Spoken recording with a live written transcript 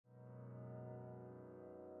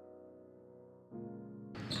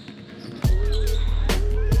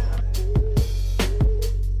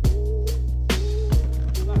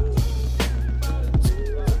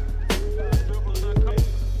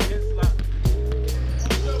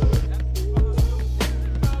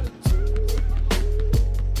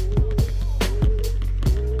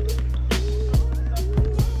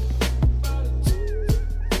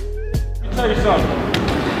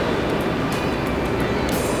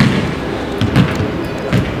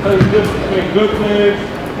Tell you the difference between good players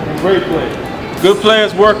and great players. Good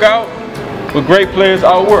players work out, but great players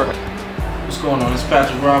outwork. What's going on? It's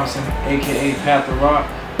Patrick Robinson, aka Pat the Rock.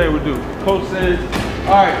 They would do. Coach says,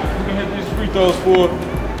 all right, we can hit these free throws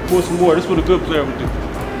for some more. This is what a good player would do.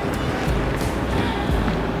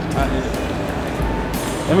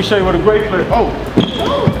 Let me show you what a great player. Oh!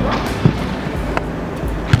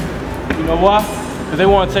 You know why? Because they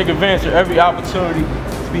want to take advantage of every opportunity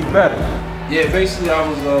to be better. Yeah, basically I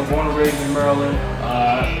was born and raised in Maryland.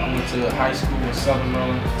 I went to high school in Southern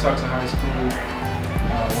Maryland, Tucson High School.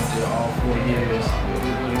 Went there all 4 years. It was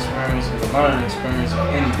a good experience. It was a learning experience of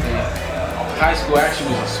anything. High school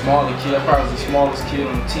actually was a smaller kid. I probably was the smallest kid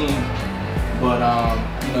on the team. But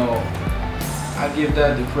you know, I give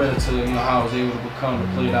that the credit to how I was able to become the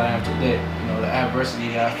player that I am today. You know, the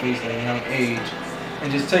adversity that I faced at a young age,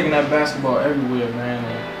 and just taking that basketball everywhere, man.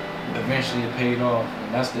 And eventually it paid off.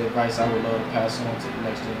 And that's the advice I would love to pass on to the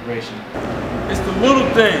next generation. It's the little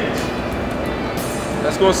things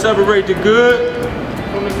that's gonna separate the good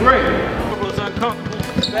from the great. It was uncomfortable,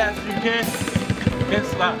 as fast as you can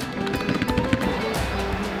slide.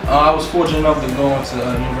 I was fortunate enough to go into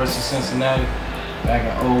University of Cincinnati back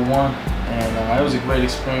in 2001, and it was a great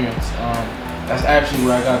experience. That's actually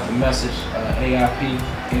where I got the message, AIP,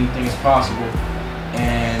 anything is possible.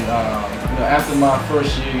 And after my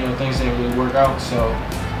first year, things didn't really work out, so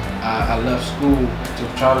I left school to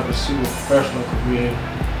try to pursue a professional career.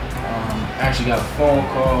 Actually got a phone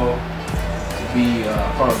call to be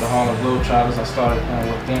part of the Harlem Globetrotters. I started playing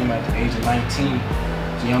with them at the age of 19.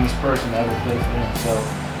 The youngest person to ever play for them. So,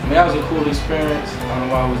 I mean, that was a cool experience while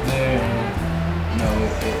I was there, and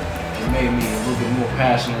it made me a little bit more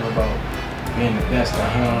passionate about being the best I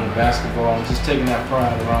am in basketball and just taking that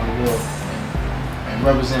pride around the world and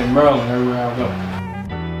representing Maryland everywhere I go.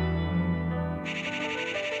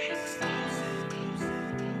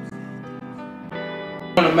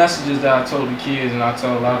 One of the messages that I told the kids, and I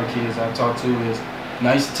tell a lot of kids I talk to, is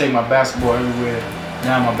I used to take my basketball everywhere.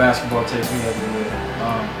 Now my basketball takes me everywhere.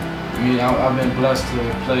 I've been blessed to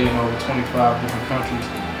play in over 25 different countries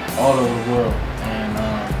all over the world, and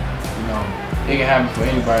it can happen for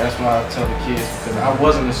anybody. That's why I tell the kids, because I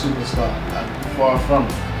wasn't a superstar, far from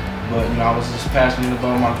it. But I was just passionate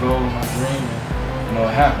about my goal and my dream, and it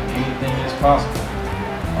happened. Anything is possible.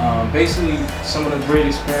 Basically, some of the great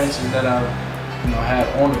experiences that I've had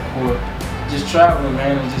on the court, just traveling,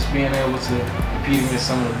 man, and just being able to compete against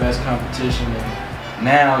some of the best competition. And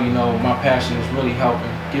now, my passion is really helping,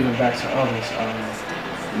 giving back to others.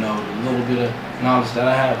 The little bit of knowledge that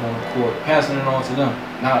I have on the court, passing it on to them.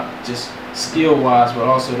 Not just skill-wise, but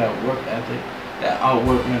also that work ethic, that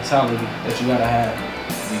outwork mentality that you gotta have to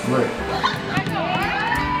be great.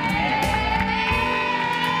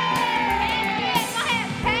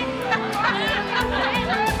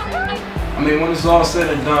 I mean, when it's all said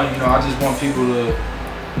and done, I just want people to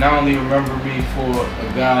not only remember me for a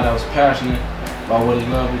guy that was passionate about what he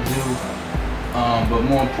loved to do, but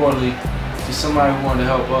more importantly, just somebody who wanted to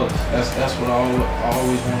help others. That's what I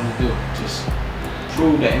always wanted to do. Just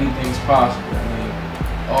prove that anything's possible. I mean,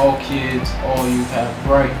 all kids, all youth have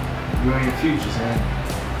bright, brilliant futures, and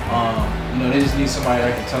they just need somebody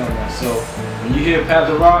that can tell them that. So when you hear Pat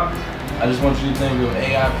the Rock, I just want you to think of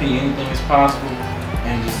AIP, anything is possible,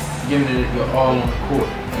 and just giving it your all on the court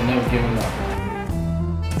and never giving up.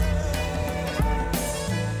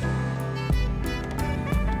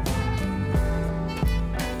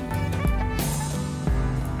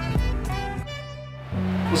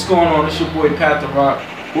 What's going on? It's your boy Pat the Rock,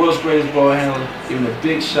 world's greatest ball handler, giving a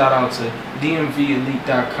big shout out to DMV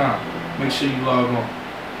Elite.com. Make sure you log on.